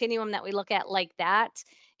of a continuum that we look at like that.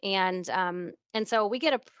 And so we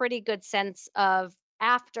get a pretty good sense of,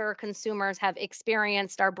 after consumers have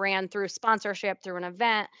experienced our brand through sponsorship, through an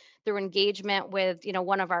event, through engagement with,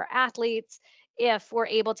 one of our athletes, if we're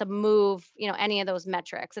able to move, any of those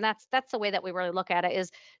metrics. And that's the way that we really look at it, is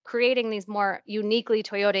creating these more uniquely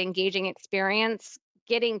Toyota engaging experience,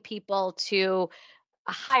 getting people to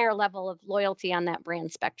a higher level of loyalty on that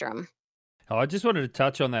brand spectrum. Oh, I just wanted to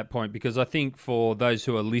touch on that point because I think for those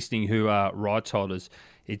who are listening who are rights holders,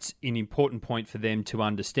 it's an important point for them to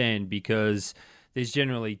understand, because there's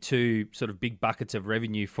generally two sort of big buckets of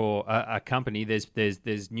revenue for a company.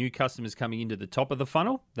 There's new customers coming into the top of the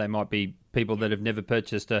funnel. They might be people that have never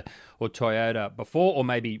purchased or Toyota before, or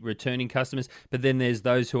maybe returning customers. But then there's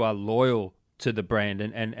those who are loyal to the brand,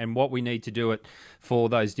 and what we need to do it for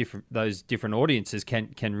those different audiences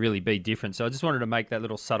can really be different. So I just wanted to make that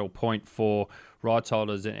little subtle point for rights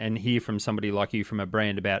holders and hear from somebody like you from a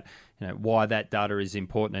brand about why that data is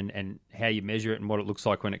important and how you measure it and what it looks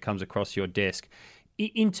like when it comes across your desk.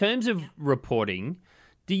 In terms of reporting,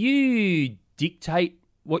 do you dictate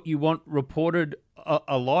what you want reported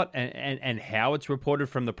a lot and how it's reported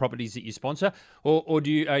from the properties that you sponsor, or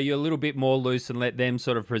are you a little bit more loose and let them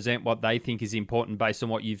sort of present what they think is important based on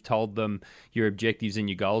what you've told them your objectives and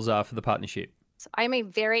your goals are for the partnership? So I'm a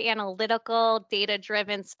very analytical,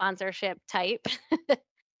 data-driven sponsorship type.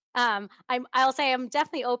 I'll say I'm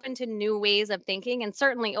definitely open to new ways of thinking, and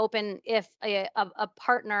certainly open if a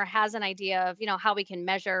partner has an idea of, how we can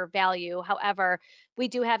measure value. However, we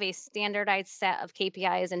do have a standardized set of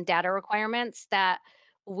KPIs and data requirements that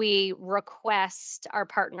we request our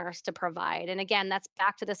partners to provide. And again, that's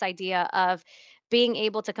back to this idea of being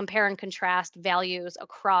able to compare and contrast values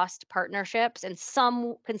across partnerships in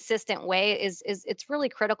some consistent way is it's really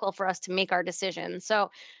critical for us to make our decisions.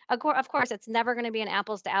 So of course it's never going to be an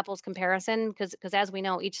apples to apples comparison, because as we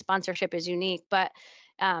know, each sponsorship is unique. But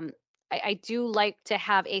I do like to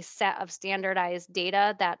have a set of standardized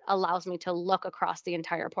data that allows me to look across the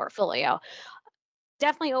entire portfolio.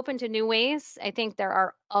 Definitely open to new ways. I think there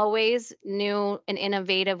are always new and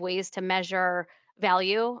innovative ways to measure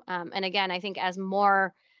value. And again, I think as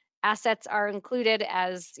more assets are included,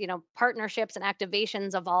 as partnerships and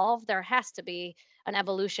activations evolve, there has to be an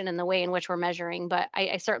evolution in the way in which we're measuring. But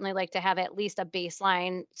I certainly like to have at least a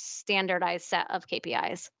baseline standardized set of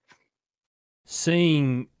KPIs.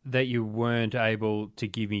 Seeing that you weren't able to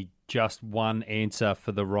give me just one answer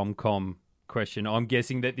for the rom-com question, I'm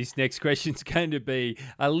guessing that this next question is going to be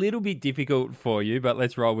a little bit difficult for you, but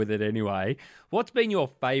let's roll with it anyway. What's been your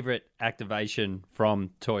favorite activation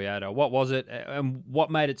from Toyota? What was it, and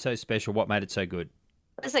what made it so special? What made it so good?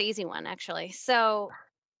 It's an easy one, actually. So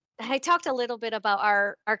I talked a little bit about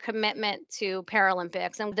our commitment to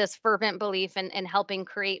Paralympics and this fervent belief in helping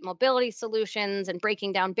create mobility solutions and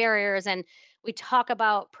breaking down barriers. And we talk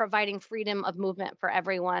about providing freedom of movement for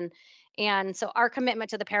everyone. And so our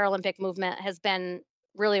commitment to the Paralympic movement has been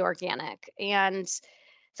really organic. And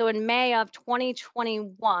so in May of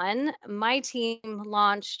 2021, my team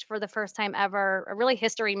launched for the first time ever a really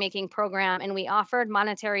history making program, and we offered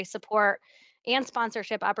monetary support and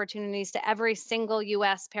sponsorship opportunities to every single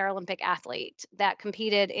US Paralympic athlete that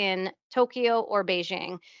competed in Tokyo or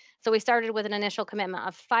Beijing. So we started with an initial commitment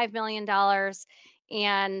of $5 million.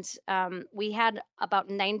 And we had about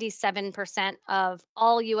 97% of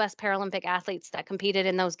all US Paralympic athletes that competed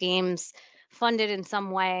in those games funded in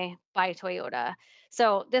some way by Toyota.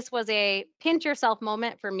 So this was a pinch yourself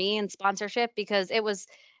moment for me in sponsorship because it was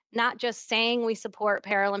not just saying we support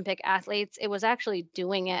Paralympic athletes, it was actually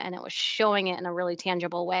doing it and it was showing it in a really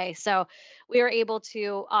tangible way. So we were able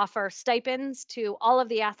to offer stipends to all of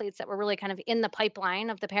the athletes that were really kind of in the pipeline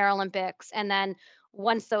of the Paralympics. And then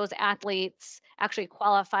once those athletes actually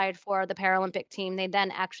qualified for the Paralympic team, they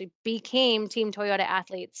then actually became Team Toyota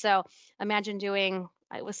athletes. So imagine doing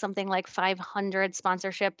it was something like 500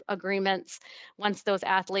 sponsorship agreements once those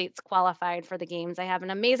athletes qualified for the games. I have an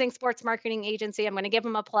amazing sports marketing agency. I'm going to give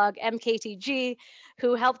them a plug, MKTG,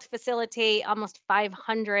 who helped facilitate almost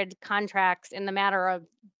 500 contracts in the matter of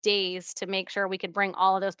days to make sure we could bring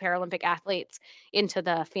all of those Paralympic athletes into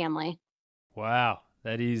the family. Wow,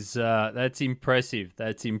 that's impressive.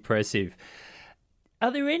 That's impressive. Are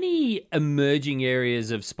there any emerging areas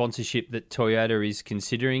of sponsorship that Toyota is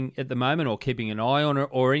considering at the moment or keeping an eye on,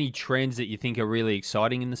 or any trends that you think are really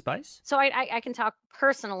exciting in the space? So I can talk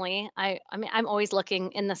personally. I mean, I'm always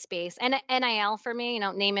looking in the space. And NIL for me,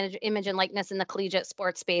 name, image, and likeness in the collegiate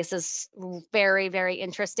sports space is very, very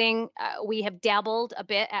interesting. We have dabbled a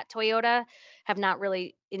bit at Toyota, have not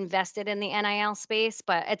really invested in the NIL space,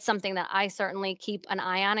 but it's something that I certainly keep an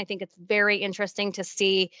eye on. I think it's very interesting to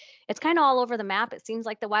see. It's kind of all over the map. It seems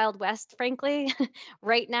like the Wild West, frankly,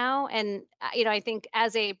 right now. And I think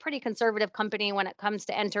as a pretty conservative company, when it comes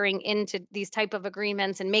to entering into these type of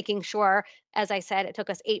agreements and making sure, as I said, it took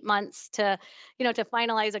us 8 months to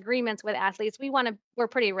finalize agreements with athletes. We're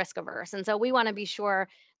pretty risk averse. And so we want to be sure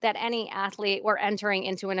that any athlete we're entering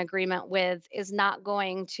into an agreement with is not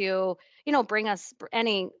going to, bring us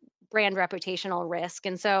any brand reputational risk.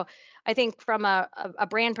 And so I think from a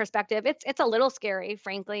brand perspective, it's a little scary,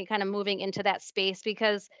 frankly, kind of moving into that space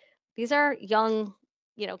because these are young,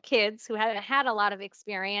 kids who haven't had a lot of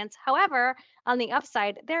experience. However, on the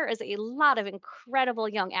upside, there is a lot of incredible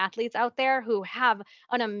young athletes out there who have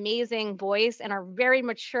an amazing voice and are very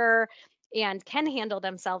mature and can handle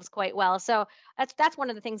themselves quite well. So that's one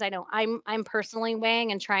of the things I know I'm personally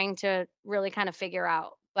weighing and trying to really kind of figure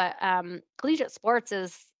out. But collegiate sports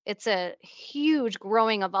it's a huge,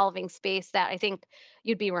 growing, evolving space that I think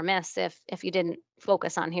you'd be remiss if you didn't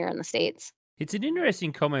focus on here in the States. It's an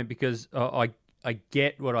interesting comment because I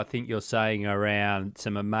get what I think you're saying around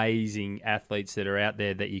some amazing athletes that are out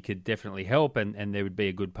there that you could definitely help and there would be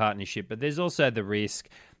a good partnership. But there's also the risk.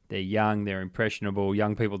 They're young, they're impressionable.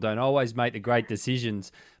 Young people don't always make the great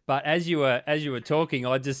decisions. But as you were talking,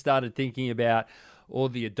 I just started thinking about all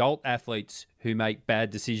the adult athletes who make bad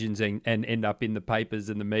decisions and end up in the papers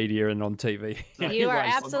and the media and on TV. You are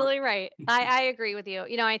absolutely right. I agree with you.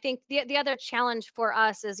 I think the other challenge for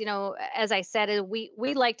us is, as I said, is we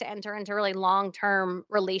like to enter into really long-term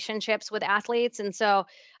relationships with athletes. And so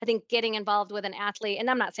I think getting involved with an athlete, and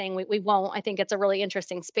I'm not saying we won't, I think it's a really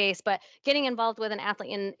interesting space, but getting involved with an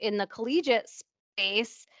athlete in the collegiate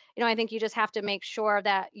space, I think you just have to make sure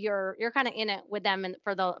that you're kind of in it with them and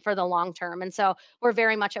for the long term. And so we're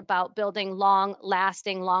very much about building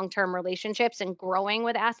long-lasting, long-term relationships and growing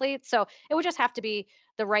with athletes. So it would just have to be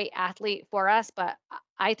the right athlete for us, but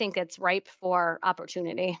I think it's ripe for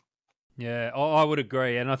opportunity. Yeah, I would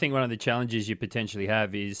agree. And I think one of the challenges you potentially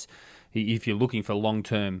have is if you're looking for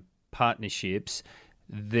long-term partnerships,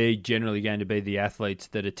 they're generally going to be the athletes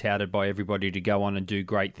that are touted by everybody to go on and do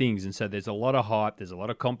great things. And so there's a lot of hype, there's a lot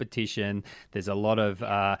of competition, there's a lot of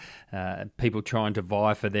people trying to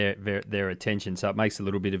vie for their attention. So it makes a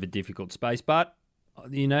little bit of a difficult space. But,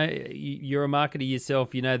 you're a marketer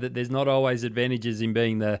yourself. You know that there's not always advantages in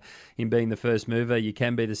being the first mover. You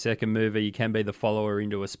can be the second mover. You can be the follower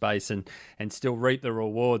into a space and still reap the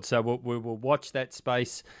reward. So we'll watch that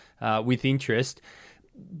space with interest.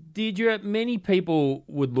 Deirdre, many people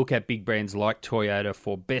would look at big brands like Toyota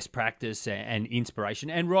for best practice and inspiration,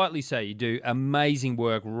 and rightly so. You do amazing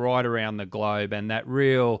work right around the globe, and that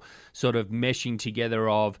real sort of meshing together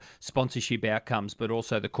of sponsorship outcomes, but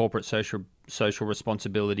also the corporate social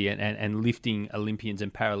responsibility and lifting Olympians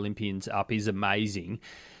and Paralympians up is amazing.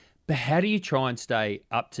 But how do you try and stay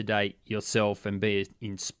up to date yourself and be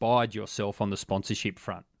inspired yourself on the sponsorship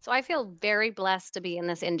front? So I feel very blessed to be in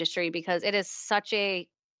this industry because it is such a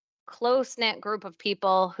close-knit group of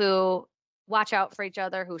people who watch out for each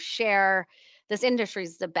other, who share. This industry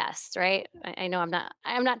is the best, right? I know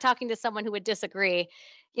I'm not talking to someone who would disagree.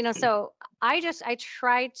 So I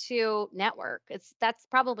try to network. That's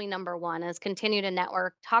probably number one, is continue to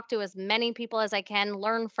network, talk to as many people as I can,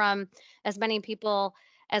 learn from as many people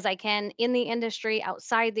as I can in the industry,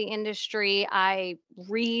 outside the industry. I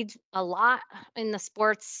read a lot in the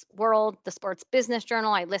sports world, the Sports Business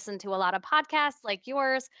Journal. I listen to a lot of podcasts like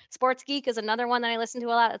yours. Sports Geek is another one that I listen to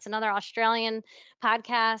a lot. It's another Australian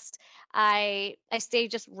podcast. I stay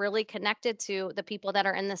just really connected to the people that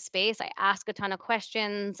are in this space. I ask a ton of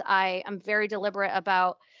questions. I am very deliberate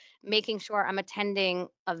about making sure I'm attending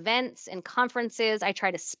events and conferences. I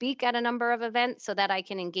try to speak at a number of events so that I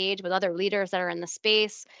can engage with other leaders that are in the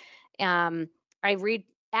space. I read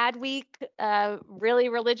Adweek really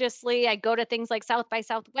religiously. I go to things like South by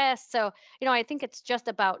Southwest. So, I think it's just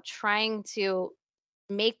about trying to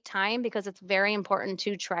make time, because it's very important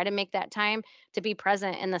to try to make that time to be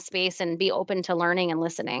present in the space and be open to learning and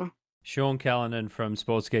listening. Sean Callanan from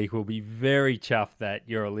Sports Geek will be very chuffed that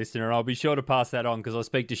you're a listener. I'll be sure to pass that on because I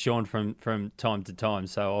speak to Sean from time to time,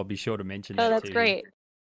 so I'll be sure to mention that. Oh, that's great.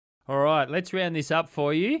 All right, let's round this up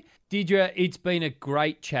for you. Deidre, it's been a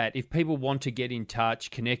great chat. If people want to get in touch,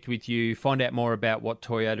 connect with you, find out more about what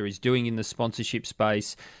Toyota is doing in the sponsorship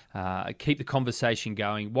space, keep the conversation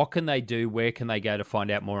going, what can they do? Where can they go to find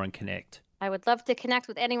out more and connect? I would love to connect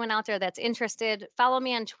with anyone out there that's interested. Follow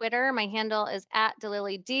me on Twitter. My handle is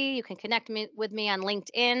 @DelillyD. You can connect with me on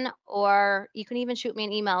LinkedIn, or you can even shoot me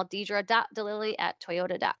an email,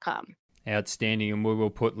 deidre.delilly@toyota.com. Outstanding, and we will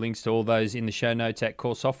put links to all those in the show notes at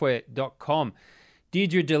coresoftware.com.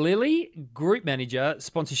 Deidre DeLilly, Group Manager,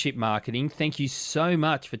 Sponsorship Marketing, thank you so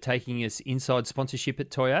much for taking us inside sponsorship at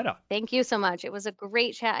Toyota. Thank you so much. It was a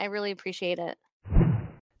great chat. I really appreciate it.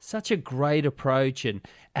 Such a great approach and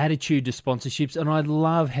attitude to sponsorships, and I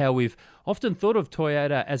love how we've often thought of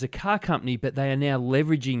Toyota as a car company, but they are now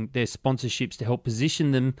leveraging their sponsorships to help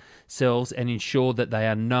position themselves and ensure that they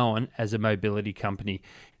are known as a mobility company.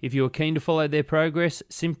 If you are keen to follow their progress,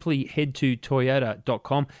 simply head to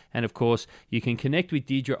toyota.com, and of course, you can connect with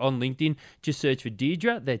Deidre on LinkedIn. Just search for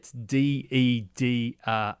Deidre, that's DEDRA,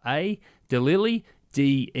 DeLilly,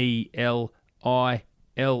 DELILLI.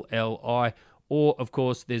 Or, of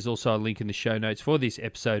course, there's also a link in the show notes for this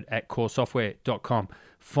episode at coresoftware.com.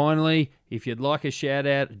 Finally, if you'd like a shout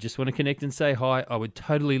out, just want to connect and say hi, I would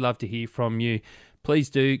totally love to hear from you. Please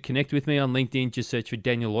do connect with me on LinkedIn. Just search for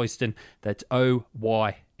Daniel Oyston. That's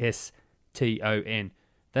OYSTON.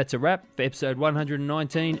 That's a wrap for episode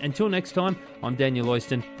 119. Until next time, I'm Daniel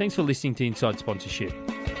Oyston. Thanks for listening to Inside Sponsorship.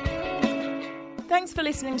 Thanks for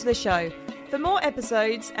listening to the show. For more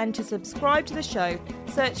episodes and to subscribe to the show,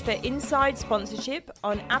 search for Inside Sponsorship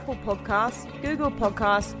on Apple Podcasts, Google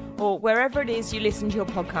Podcasts, or wherever it is you listen to your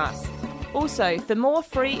podcasts. Also, for more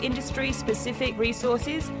free industry-specific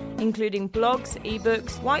resources, including blogs,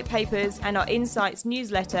 ebooks, white papers, and our Insights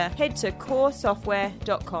newsletter, head to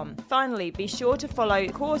coresoftware.com. Finally, be sure to follow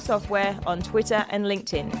Core Software on Twitter and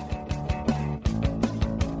LinkedIn.